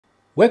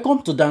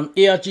Welcome to Dan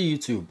ARG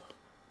YouTube.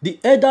 The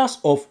elders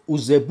of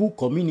Uzebu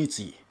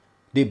community,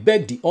 they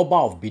beg the Oba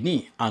of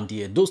Benin and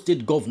the Edo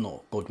State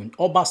Governor, Godwin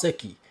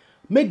Obaseki,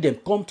 make them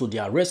come to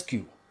their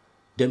rescue.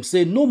 Them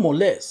say no more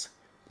less.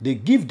 They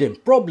give them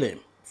problem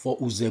for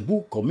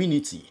Uzebu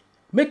community.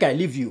 Make I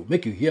leave you,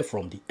 make you hear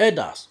from the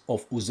elders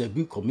of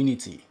Uzebu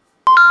community.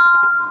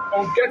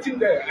 On getting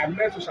there, I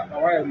met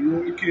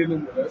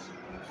Ekenhuan,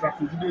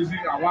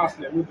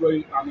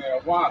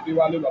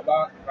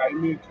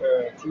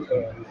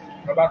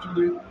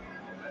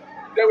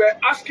 they were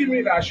asking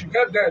me that I should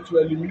get there to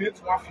eliminate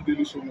one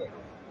fidelity.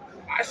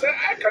 I said,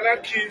 I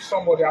cannot kill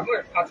somebody. I'm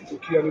not a party to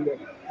kill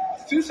anybody.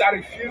 Since I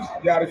refused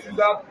their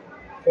refusal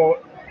for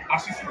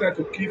assisting them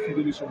to kill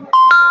fidelity, they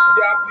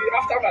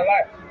after my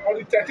life, on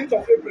the 13th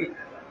of April,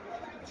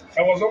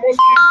 I was almost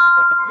killed.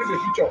 This is a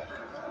picture.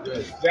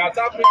 Yes. They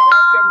attacked me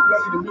around 10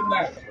 o'clock in the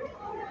midnight.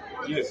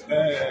 Yes,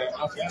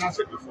 as I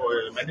said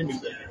before, my name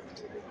is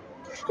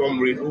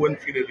Comrade Owen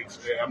Fidelix.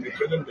 I'm the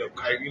president of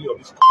Kairi of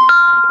this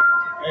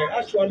community.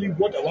 Actually,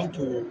 what I want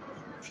to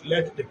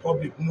let the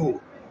public know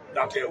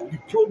that the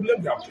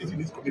problem we are facing in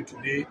this community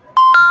today is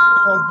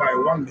caused by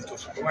one Mr.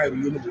 Superman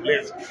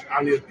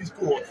and the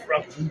Pisco of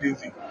Frank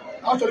Daisy.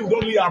 Actually, we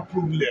don't really have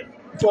problem.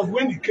 It was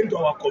when he came to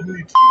our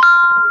community,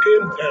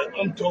 came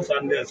on us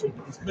and some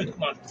people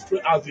come and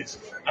destroy houses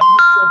and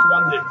destroyed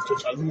one Mr.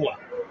 Salua.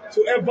 So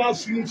ever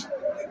since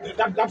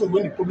that was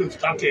when the problem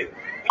started.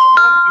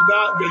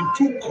 Now they're in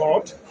two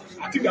court.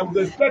 I think I was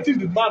expecting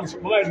the man to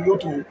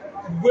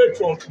wait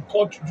for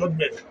court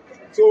judgment.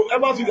 So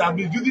ever since I've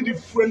been using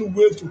different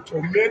ways to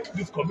torment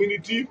this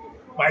community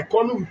by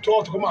coming with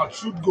thought to come and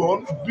shoot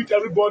gun, to beat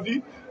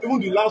everybody. Even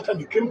the last time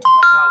he came to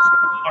my house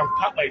and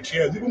packed my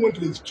chairs, even went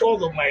to the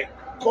chores of my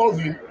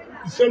cousin,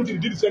 the same thing, he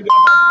did the same thing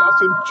at that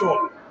same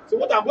chore. So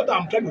what I'm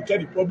trying to tell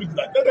the public is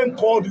that let them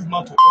call this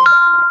man to order.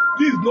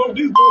 This is no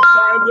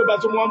time whereby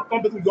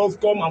one person just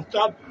come and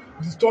start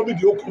disturbing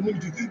the whole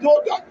community. It's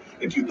not that.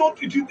 It is not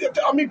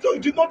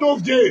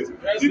those days.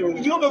 Yes, it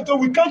is not that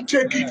we can't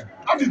take it.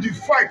 That is the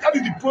fight. That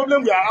is the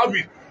problem we are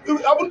having.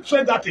 I won't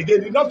say that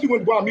again. It's not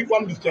even going to meet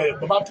one Mr.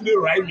 Babatunde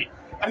Riley.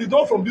 And it's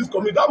not from this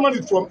community. That man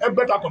is from a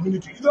better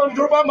community. He's a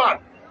Yoruba man.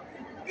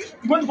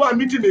 He went to go and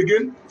meet him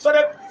again,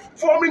 started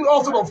forming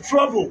all sort of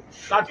trouble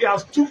that he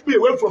has took me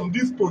away from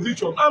this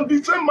position. And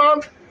the same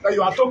man that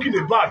you are talking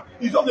about,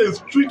 he's just a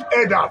street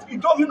elder. He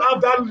doesn't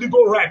have that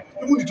legal right,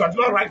 even the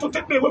traditional right, to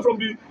take me away from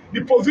the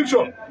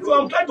position. So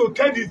I'm trying to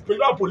tell the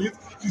federal police,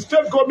 the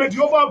state government,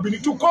 the Oba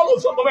Benin, to call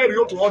us over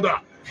area to order.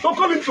 Don't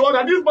call him to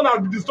order. This man has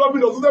been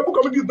disturbing us. The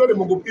community is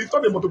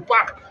not a motor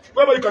park,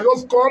 whereby you can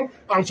just come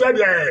and say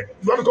you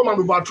want to come and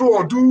overthrow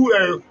or do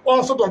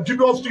all sorts of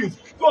dubious things.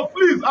 So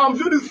please, I'm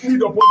doing this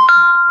need of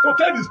to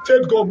tell the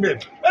state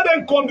government, let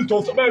them come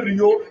to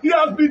Rio. He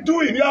has been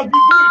doing.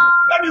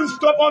 Let him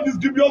stop all these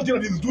dubious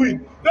things that he's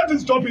doing. Let him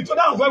stop it. So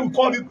that's why we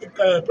call it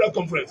press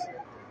conference.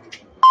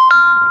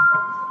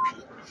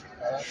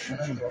 Yes,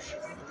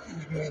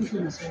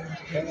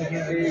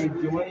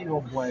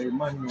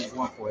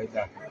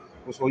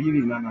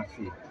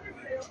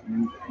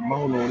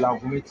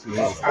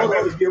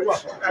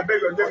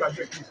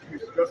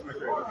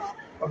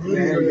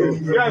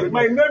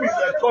 my name is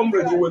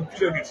Comrade Owen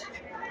Fidelix.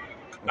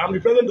 I'm the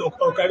president of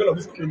Kairi of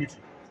this community.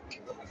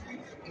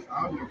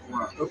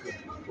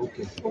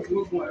 Okay.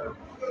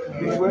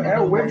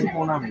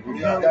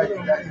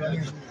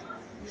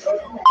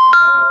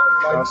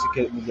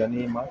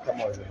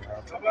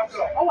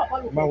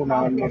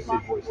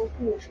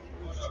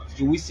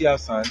 Do we see our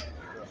son?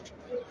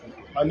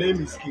 My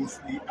name is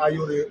Kingsley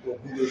Ayore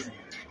Ogunlezi.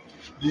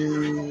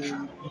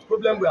 The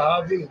problem we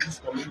are having in this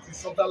community,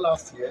 sometime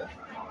last year,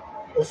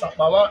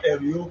 Osapawa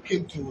Erio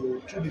came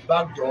through the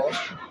back door,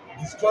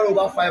 destroyed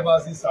over 5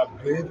 houses and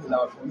grave in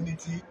our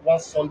community one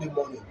Sunday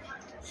morning.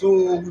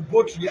 So we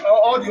both,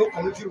 all the whole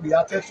community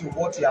reacted to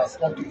what he has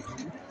come to do.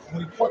 We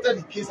reported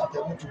the case at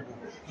Ekenhuan.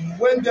 He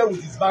went there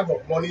with his bag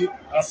of money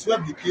and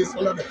swept the case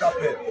under the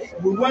carpet.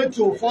 We went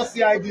to 4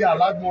 CID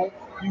Alagmo.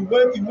 He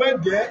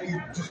went there, he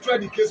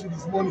destroyed the case with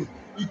his money.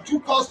 He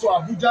took us to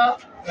Abuja,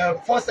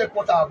 first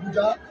headquarters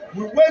Abuja.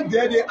 We went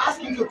there, they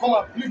asked him to come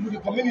and plead with the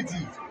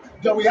community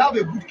that we have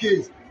a good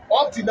case.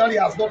 Up till now, he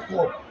has not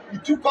come. He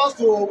took us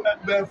to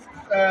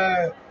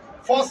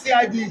 4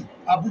 CID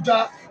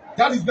Abuja.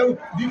 That is very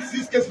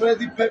this case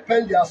already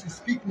pending as we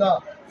speak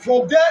now.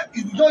 From there,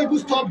 he did not even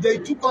stop there. He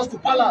took us to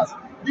Palace.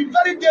 The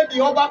very day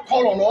the Oba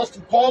called on us to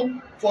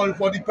come for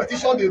the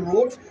petition they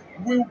wrote,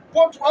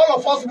 all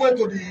of us went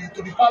to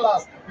the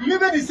Palace.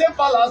 Leaving the same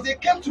Palace, they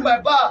came to my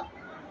bar,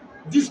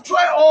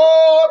 destroy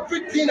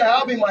everything I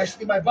have in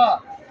my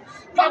bar.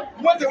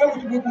 Went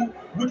away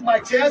with my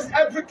chairs,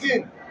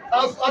 everything.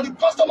 And the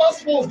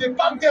customers' phones, they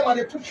packed them and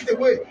they took it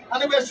away.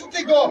 And they were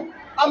shooting gun.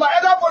 And my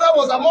elder brother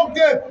was among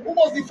them, who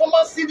was the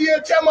former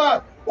CDA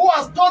chairman, who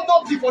has done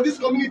nothing for this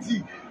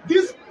community.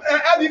 This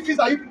edifice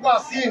that you people are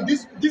seeing,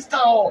 this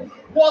town,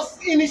 was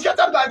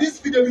initiated by this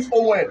Fidelis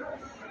Owen.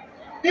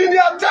 In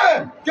their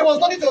time, there was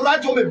nothing to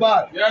write home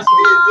about. Yes, in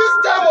this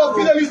time of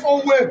Fidelis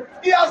Owen,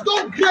 he has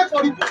done great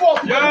for the people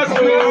of the community.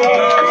 He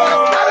has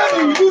started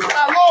the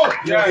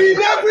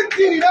in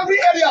everything, in every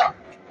area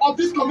of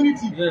this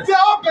community. Yes. They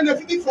are all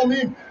benefiting from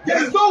him.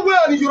 There is no way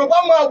the Yoruba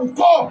man will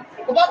come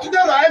about today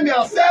and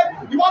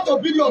said, you want to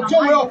build your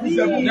John way of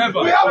Uzebu. We have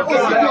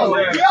procedures,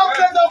 we have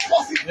tender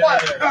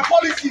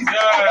policies of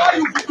how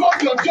you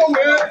become your John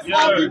way of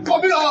the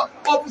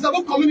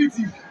Uzebu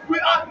community. We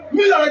are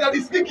me that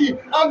is speaking.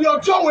 I'm your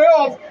John way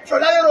of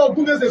Frederick of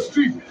Goodness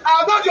Street.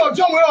 I'm not your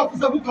John way of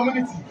Uzebu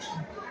community.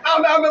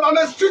 I'm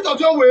a street of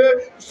John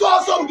way. So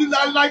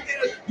like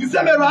the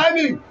same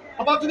rhyming.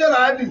 About today,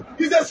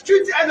 he's a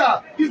street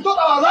elder. He's not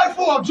our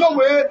rightful of John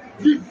Way,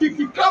 the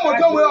clan of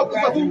John Way of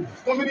the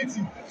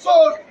community.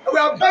 So we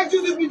are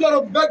begging this media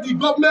to beg the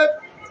government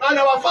and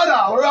our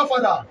royal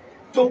father,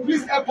 to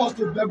please help us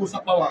to beg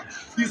Osapawa.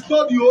 He's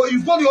not the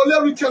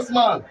only richest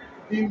man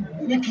in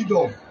the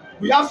kingdom.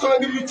 We have so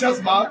many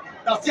richest men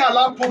that still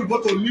allow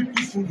people to live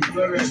peacefully.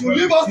 He should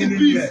leave us in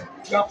peace.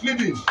 We are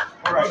pleading.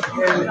 All right.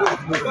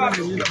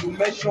 You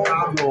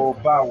mentioned your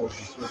bar was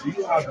destroyed. Do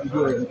you have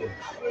video evidence?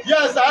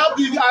 Yes, I have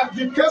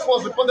the case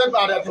was reported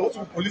by the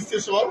police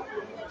station.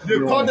 They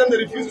called them, they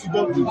refused to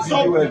go. The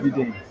video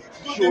evidence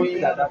showing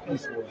that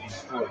place was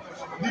destroyed.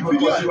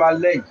 Because you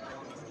allege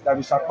that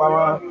Mr.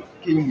 Power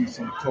came with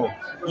some talk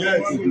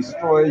to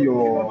destroy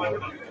your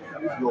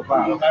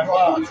bar.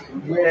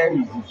 Where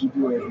is the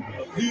video evidence?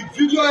 The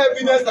video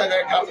evidence that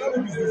I can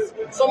prove is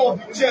some of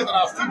the chairs that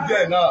are still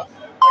there now.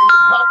 In the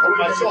back of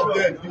my shop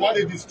then, the one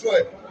they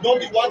destroyed, not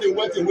the one they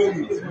went away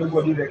with.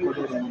 Nobody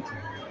recorded anything.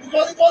 It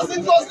was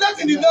late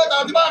in the night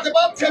at about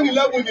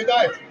 10-11 in the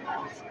night.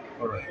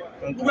 Alright.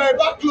 We were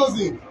back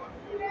closing.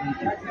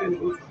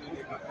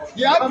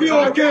 The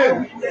RPO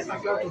came.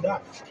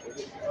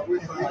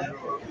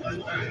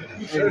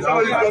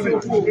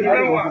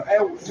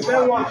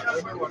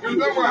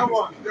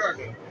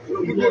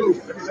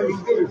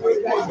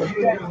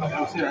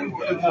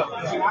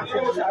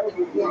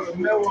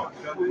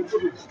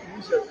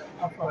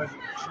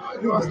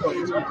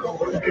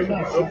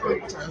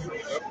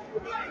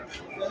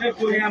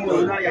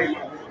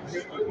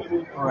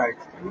 All right.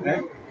 Okay.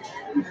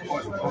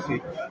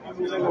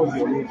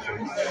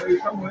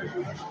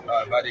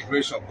 By the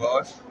grace of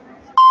God,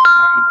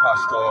 I'm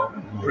Pastor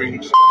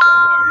Prince.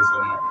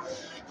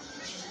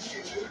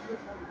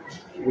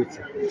 Wait.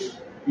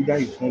 Either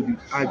you can be,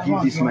 I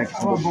give this mic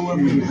to you will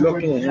be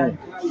blocking your hand.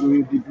 We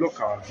will be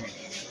block our view.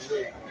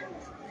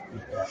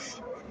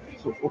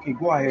 So okay,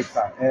 go ahead,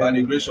 sir. By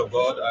the grace of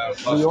God, I am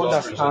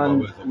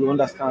Pastor. We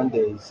understand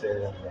there is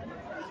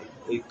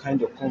a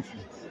kind of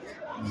conflict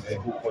in the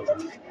book quarter.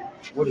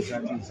 What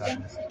exactly is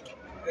happening?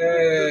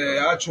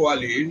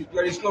 Actually,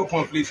 there is no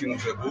conflict in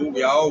Uzebu.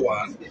 We are all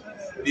one.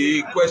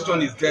 The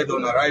question is dead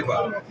on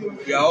arrival.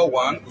 We are all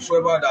one.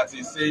 Whoever that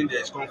is saying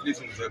there is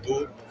conflict in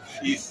Uzebu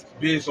is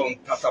based on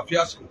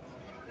Tatafiasco,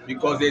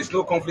 because there is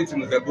no conflict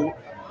in Uzebu.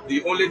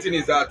 The only thing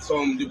is that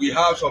we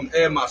have some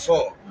air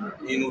masseur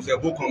in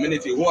Uzebu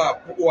community who are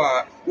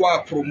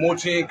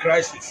promoting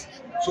crisis.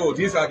 So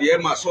these are the air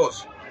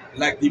masseurs,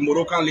 like the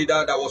Moroccan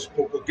leader that was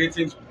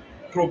propagating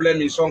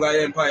problem in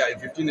Songhai Empire in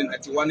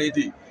 1591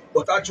 AD.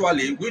 But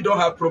actually, we don't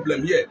have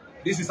problem here.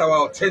 This is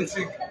our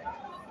authentic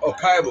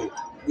archival.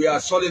 We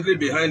are solidly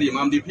behind him.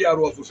 I'm the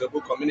PRO of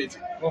Uzebu community.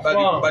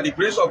 By the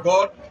grace of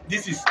God,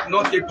 this is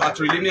not a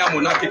patrilineal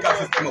monarchical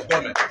system of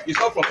government. It's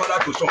not from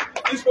father to son.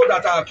 These people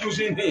that are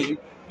accusing him,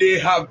 they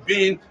have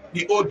been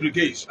the old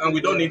brigades, and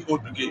we don't need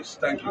old brigades.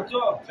 Thank you.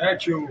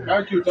 Thank you.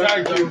 Thank you.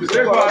 Thank you.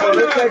 So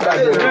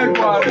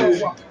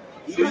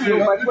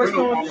my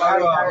question,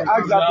 I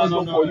asked that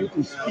person for you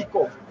to speak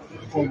up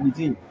from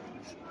within.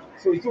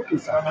 So it's okay,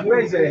 sir. Where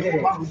is the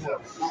hair?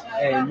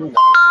 No.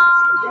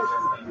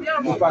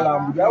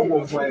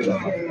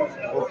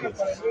 Okay.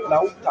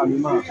 Now,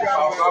 Tamima.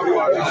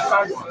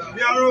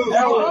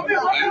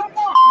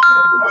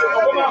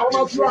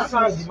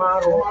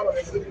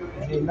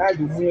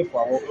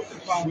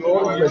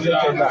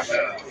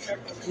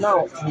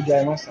 Now,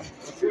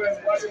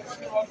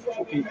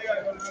 okay.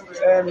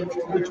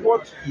 With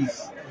what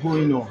is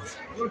going on,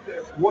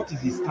 what is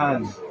the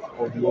stand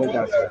of the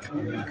elders?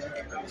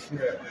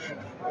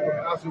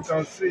 As you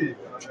can see,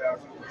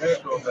 as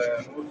from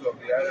most of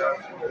the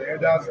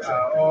elders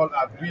are all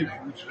agreed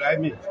with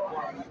Raimi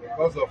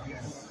because of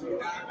his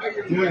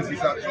doings, his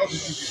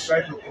atrocities he's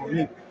trying to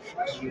commit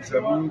in the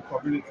Uzebu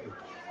community.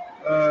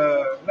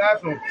 Right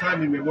from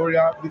time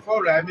immemorial,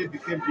 before Raimi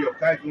became the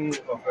Okaigun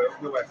of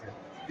Okwewase,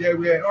 there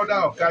were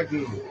other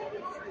Okaigun,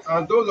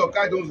 and those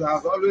Okaigun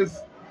have always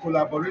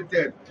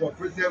cooperated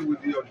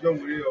with the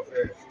Ojomwe of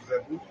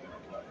Uzebu,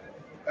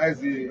 as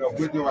the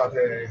Ogwedo at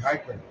the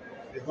Haiken.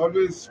 They've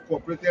always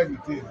cooperated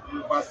with him. He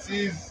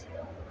oversees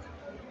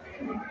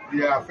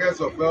the affairs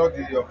of all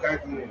the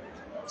Okaigun.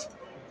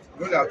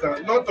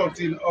 Not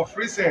until of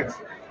recent.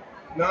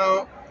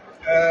 Now,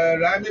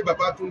 Raimi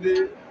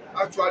Babatunde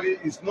actually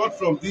is not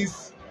from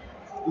this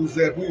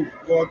Uzebu,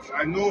 but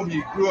I know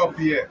he grew up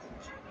here.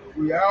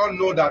 We all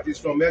know that he's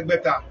from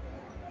Egbeta.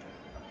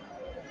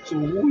 So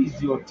who is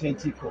the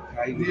authentic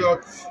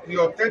Okaigele? The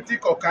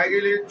authentic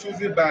Okaigele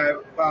chosen by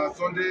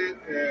Sunday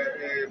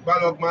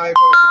Balogma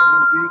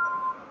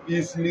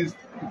is Miss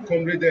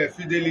Comrade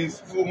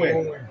Fidelis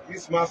Owen.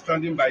 This man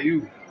standing by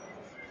you.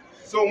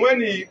 So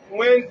when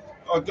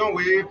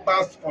Odonwe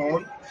passed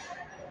on,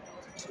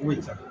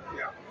 Wait, sir.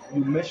 Yeah.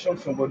 You mentioned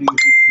somebody who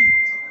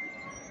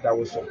picked that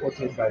was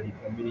supported by the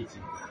community.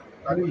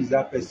 Who is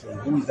that person?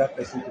 Who is that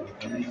person to the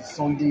community?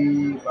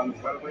 Sunday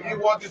Balogun. He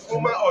was the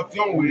former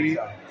Odonwe.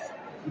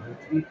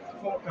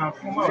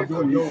 Former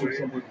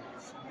Odonwe.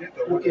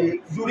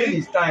 Okay, during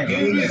his time.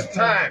 During his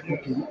time.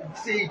 Okay,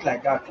 say it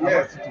like that. I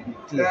Yes. want it to be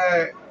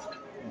clear.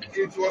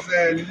 It was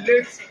a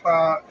late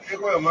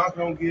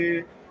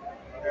Ekenhuan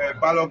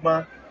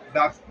Balogun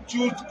that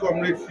chose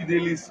Comrade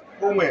Fidelis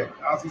Owen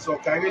as his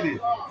Okarele,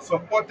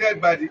 supported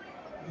by the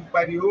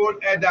whole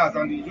elders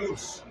and the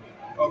youths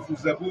of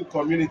Uzebu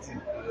community,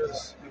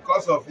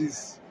 because of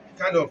his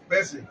kind of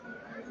person.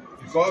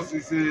 Because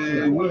it's a.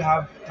 So we will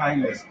have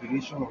time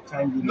expiration or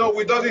time limit. No,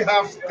 we don't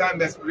have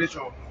time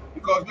expiration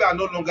because we are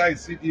no longer in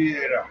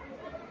CDA era.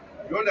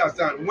 You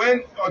understand?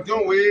 When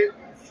Odonwe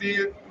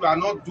feel you are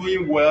not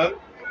doing well,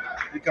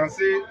 you can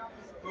say,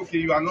 okay,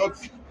 you are not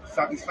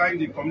satisfying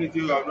the community,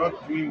 you are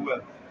not doing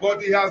well.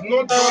 But he has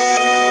not done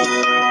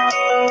anything.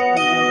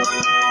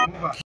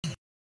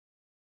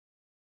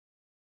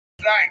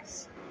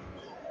 Rights.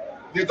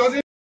 They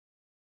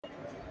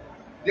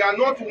are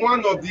not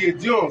one of the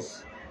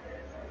idioms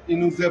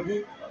in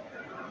Uzebu.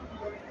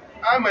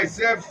 I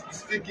myself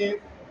speaking,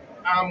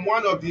 I'm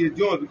one of the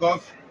idioms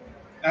because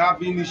I have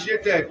been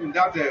initiated in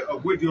that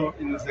Ogwedion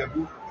in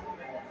Uzebu.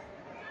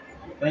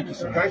 Thank you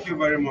so much. Thank you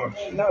very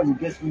much. Now you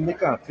get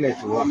make it clear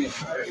to us.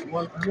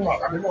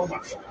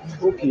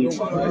 Okay.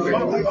 What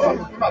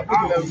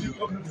I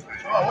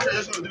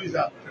just want to do is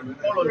that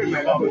all of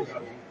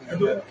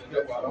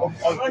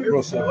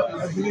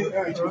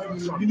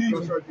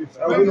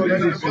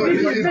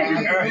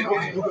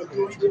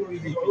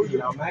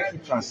you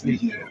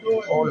translate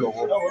all of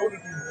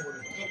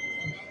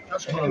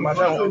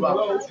Madam,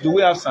 do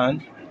we have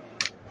sand?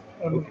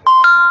 Okay.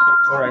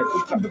 All right.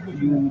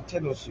 You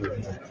tell us your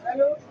name.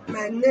 Hello,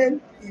 my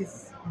name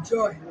is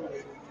Joy.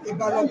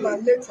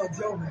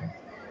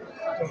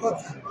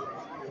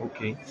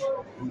 Okay.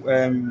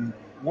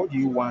 What do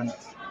you want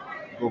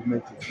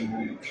government to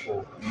do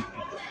for you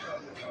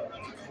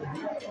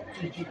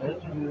people?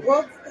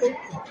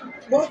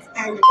 What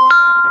I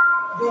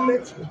want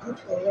government to do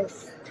for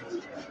us,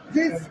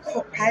 this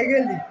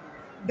Okarele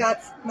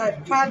that my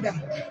father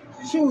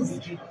chose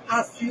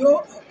as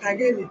your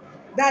Okarele,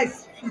 that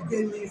is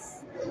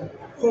Fidelis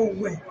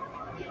Owen.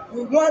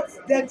 We want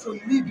them to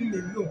leave him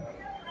alone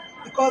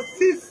because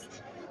since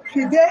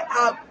Fide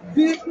have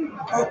been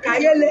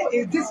Okarele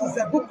in this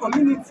Uzebu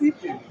community,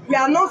 we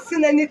are not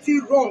seeing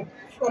anything wrong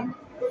from him.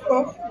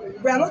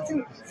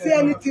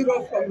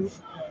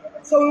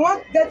 So we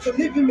want them to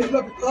leave him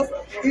alone because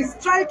he's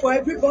trying for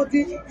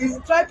everybody, he's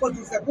trying for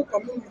the Uzebu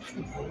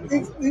community.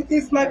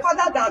 It's my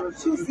father that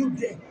chooses him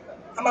there,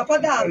 and my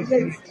father has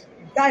left.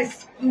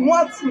 Guys, we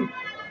want him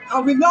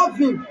and we love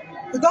him.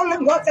 We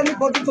don't want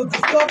anybody to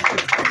disturb him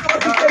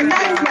because he's a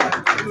nice man.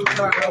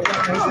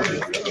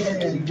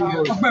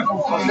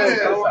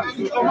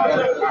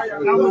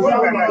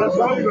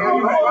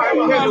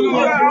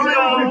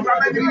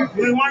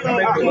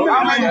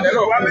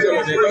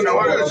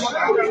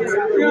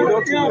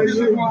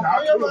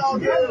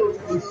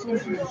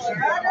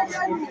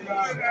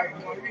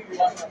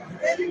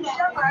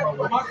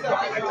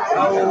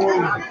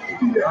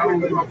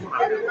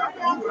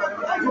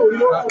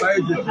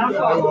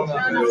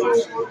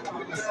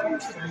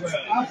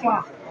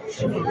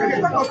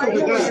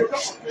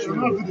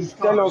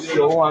 Tell us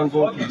your own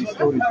angle to the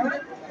story.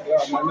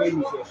 Yeah, my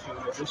name is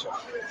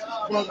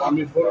Uzebu. I'm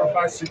a bona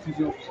fide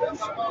citizen of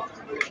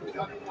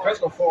Uzebu.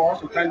 First of all, I want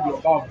to thank the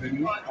Oba of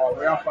Benin, our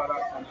royal father,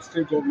 and the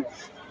state governor,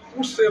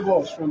 who saved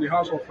us from the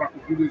house of Franco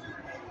Budezi.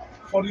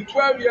 For the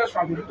 12 years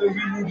Franco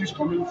Budezi ruled this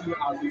community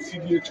as the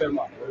CDA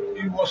chairman,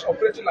 he was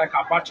operating like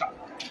a bacha.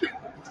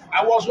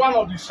 I was one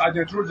of the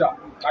Sergeant Roger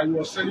that he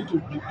was sending to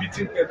be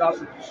beating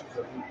elders in this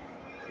Uzebu.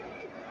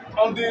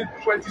 On the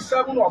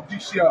 27th of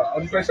this year,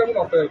 on the 27th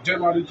of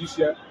January this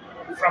year,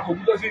 Franco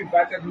Budezi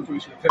invited me to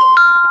his hotel.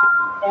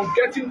 On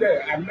getting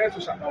there, I met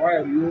Osakawa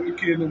and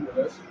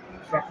Ekenhuan,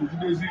 Franco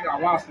Budezi,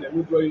 and one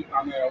Aslemudoy,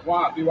 and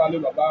one Adewale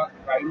Baba,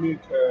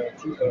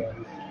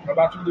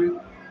 Baba Tunde.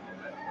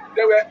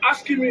 They were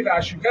asking me that I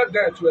should get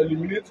there to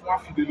eliminate one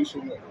Fidelis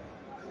Owen.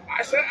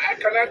 I said, I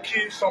cannot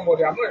kill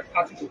somebody. I'm not a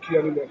party to kill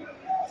anybody.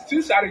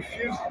 Since I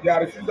refused their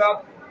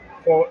refusal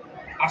for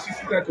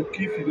assisting them to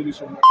kill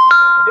Fidelis Owen,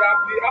 they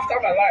after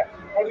my life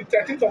on the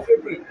 13th of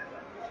April.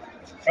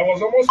 I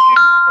was almost killed.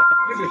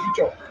 This is a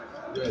picture.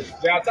 Yes.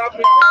 They attacked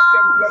me around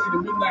 10 o'clock in the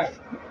midnight.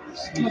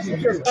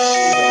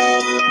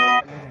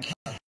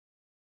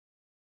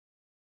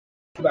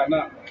 By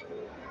now,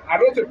 I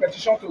wrote a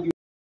petition to the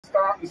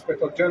Star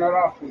Inspector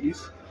General of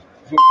Police,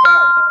 Zone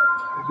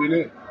 5,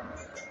 Benin,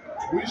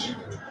 which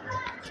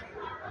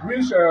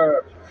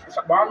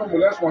Sabano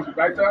Moles was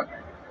invited,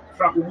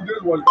 Franco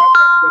Budezi was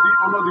invited, they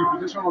didn't honor the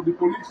invitation of the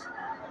police.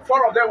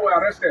 4 of them were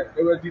arrested.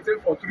 They were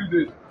detained for 3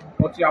 days.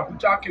 But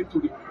Abuja came to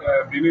the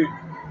Benin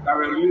that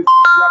were released.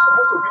 We are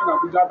supposed to be in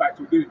Abuja by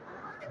today,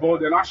 but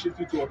they now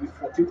shifted to the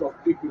 14th of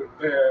April,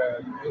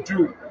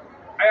 June.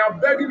 I am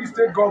begging the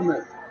state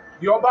government,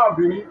 the Oba of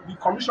Benin, the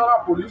Commissioner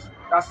of Police,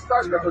 the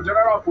Assistant Inspector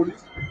General of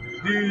Police,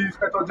 the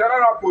Inspector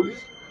General of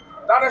Police,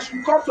 that they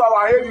should come to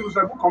our aid in the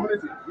Uzebu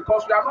community,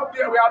 because we are not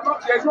there.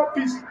 There is no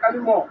peace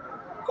anymore.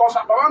 Because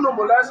Baba no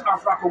molest and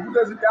Franco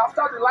Buddhism, they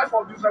after the life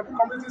of the Uzebu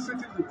community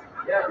citizens.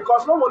 Yeah.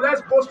 Because no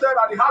molest boasted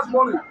that he has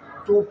money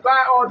to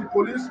buy all the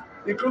police,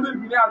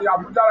 including Benin and the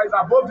Abuja, that is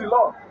above the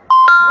law.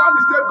 We want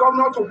the state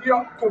governor to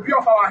be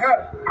of our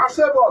help and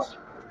save us.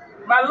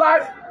 My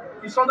life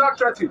is under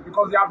threat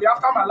because they will be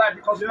after my life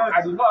because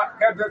I did not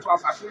help them to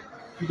assassinate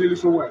Fidel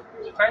so well.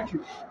 Thank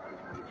you.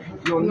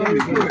 Your name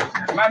is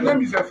My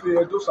name is Efe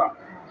Edosa.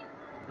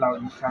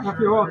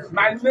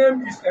 My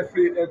name is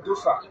Efe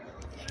Edosa.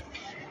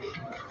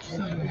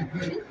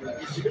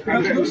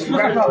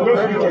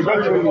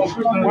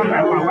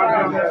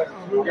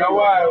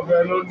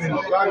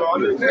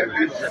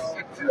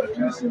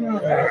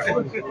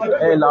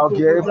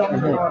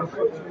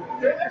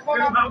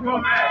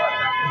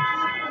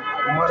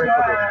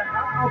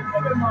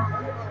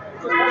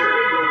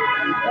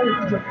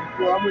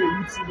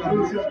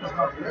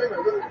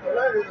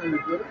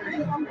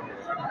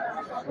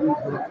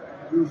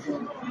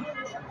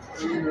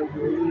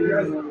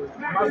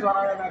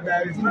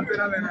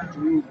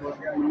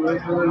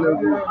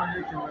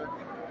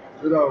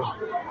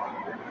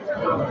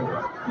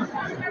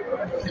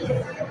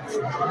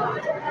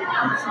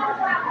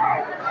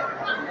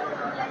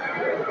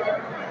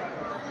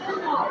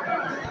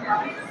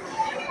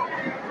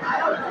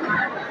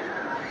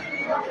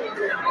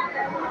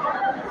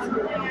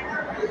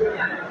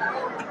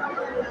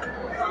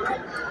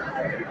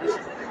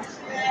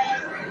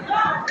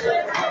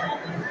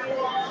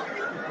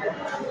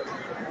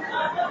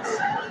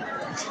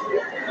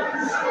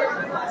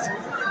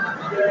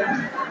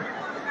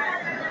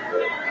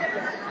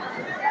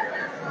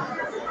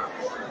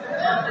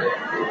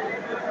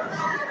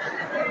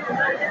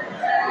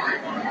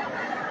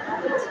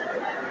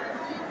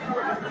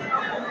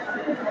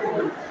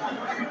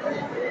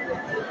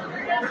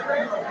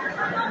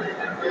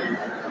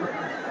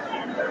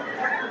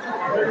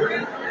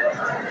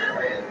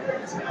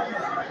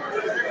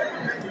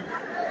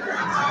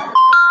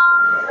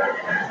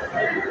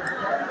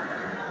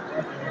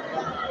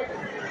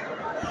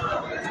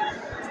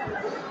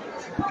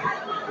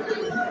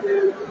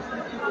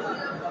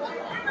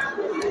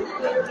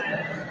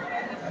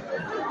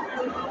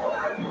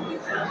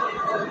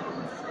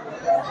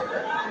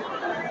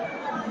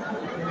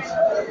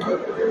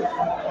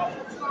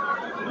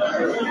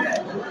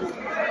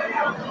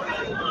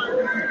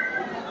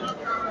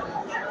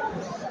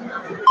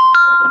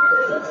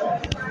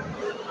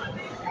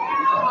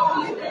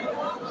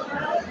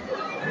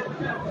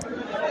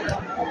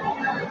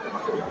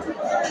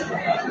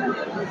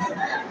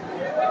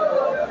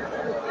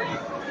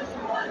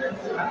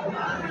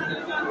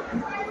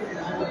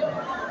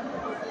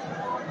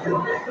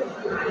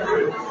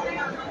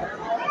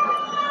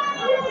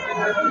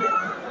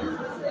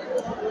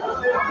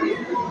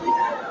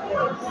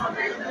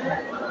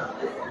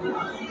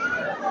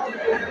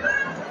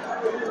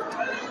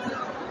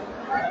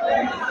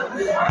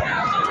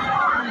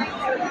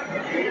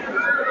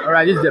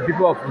 Alright, this is the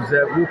people of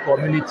Uzebu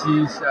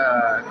communities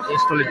in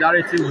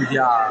solidarity with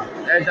their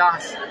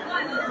elders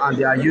and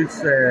their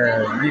youth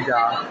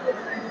leader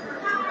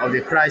of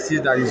the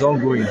crisis that is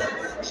ongoing.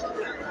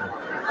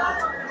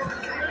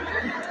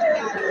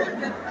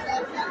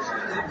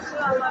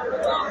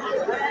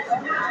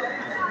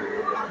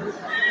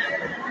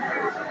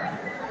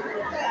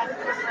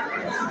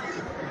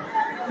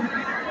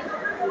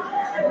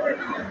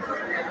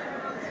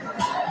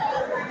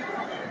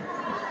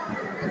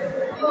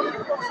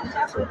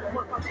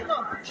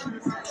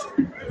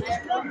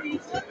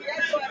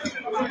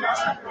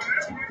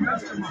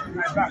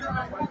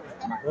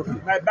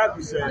 My back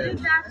is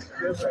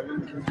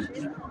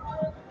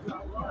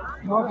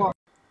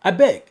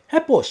Abeg,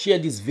 help us share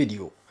this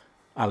video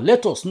and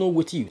let us know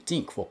what you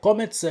think for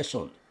comment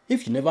section.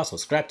 If you never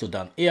subscribe to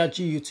Dan ARG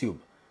YouTube,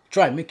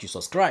 try make you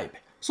subscribe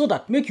so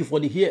that make you for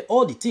the hear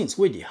all the things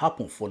where they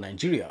happen for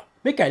Nigeria.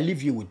 Make I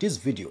leave you with this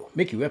video,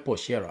 make you help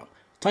us share them.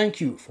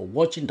 Thank you for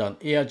watching Dan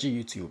ARG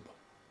YouTube.